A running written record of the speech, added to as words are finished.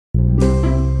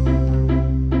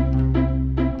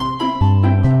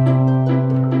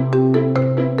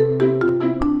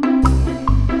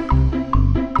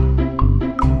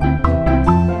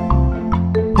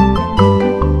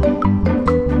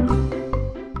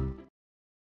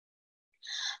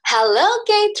Hello,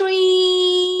 K3!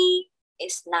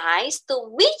 It's nice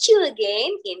to meet you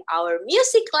again in our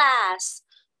music class.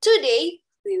 Today,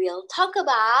 we will talk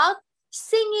about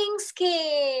singing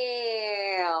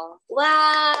scale.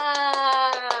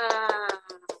 Wow!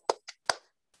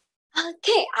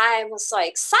 Okay, I'm so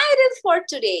excited for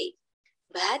today.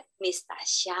 But Miss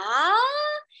Tasha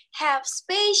have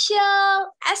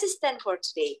special assistant for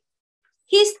today.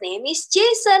 His name is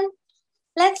Jason.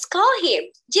 Let's call him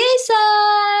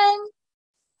Jason.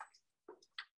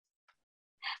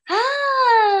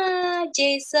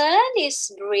 Jason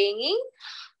is bringing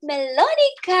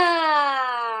melodica.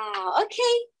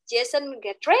 Okay, Jason,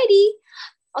 get ready.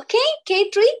 Okay,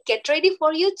 K3, get ready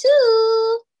for you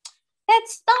too.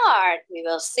 Let's start. We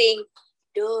will sing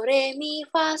Do, Re, Mi,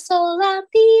 Fa, Sol, La,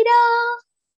 Ti, Do.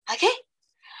 Okay,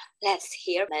 let's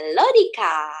hear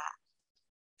melodica.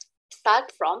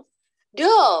 Start from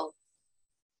Do.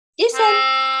 Jason.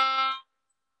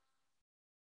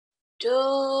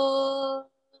 Do.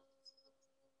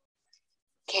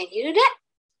 Can you do that?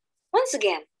 Once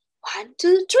again. 1,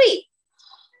 2, 3.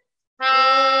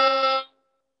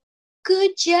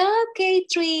 Good job,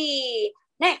 K3.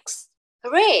 Next.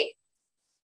 Re.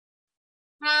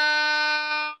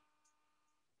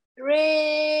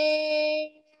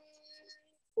 Re.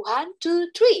 1,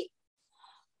 2, 3.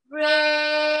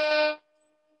 Re.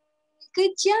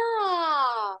 Good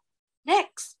job.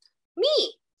 Next.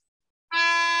 Mi.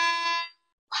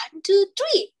 1, 2,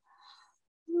 3.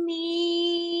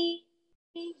 Mi.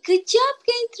 Good job,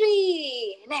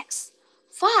 K3. Next.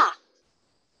 Fa.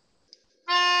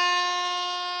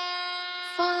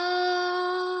 Fa.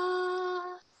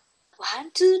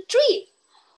 1, 2, 3.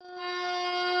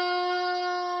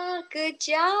 Good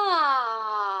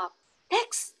job.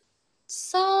 Next.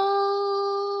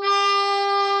 Sol.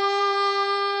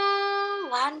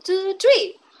 1, 2,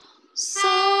 3.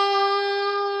 Sol.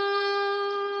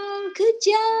 Good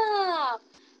job.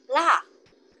 La.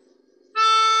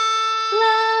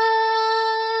 La.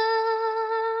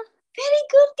 Very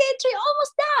good, K3.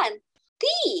 Almost done.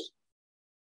 Ti.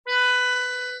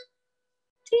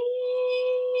 Ti.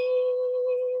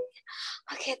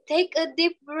 Okay, take a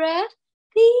deep breath.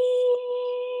 Ti.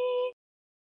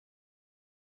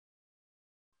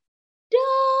 Do.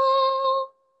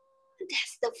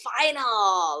 That's the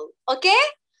final. Okay?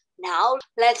 Now,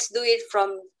 let's do it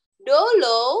from Do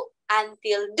low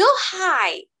until Do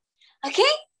high.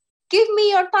 Okay? Give me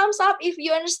your thumbs up if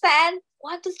you understand.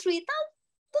 1, 2, 3. Two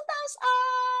thumbs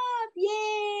up.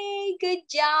 Yay! Good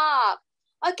job.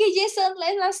 Okay, Jason,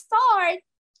 let us start.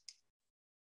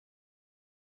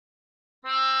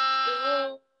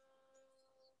 Do.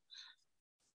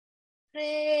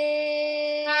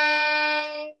 Re.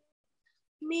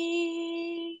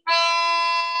 Mi.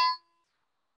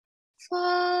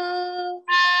 Fa.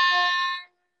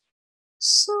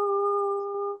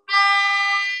 Sol.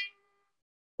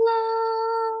 La.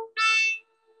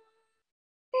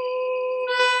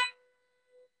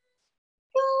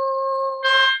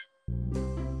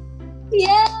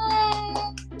 Yay!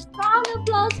 Round of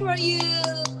applause for you.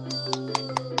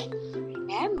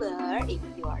 Remember, if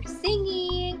you are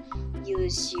singing,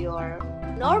 use your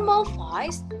normal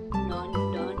voice. No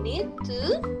need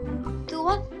to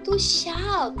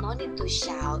shout. No need to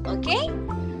shout. Okay?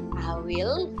 I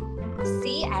will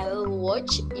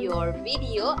watch your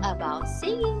video about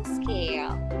singing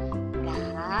scale.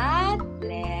 God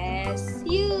bless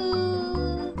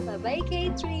you. Bye-bye,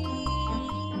 K3.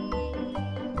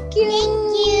 Thank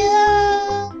you.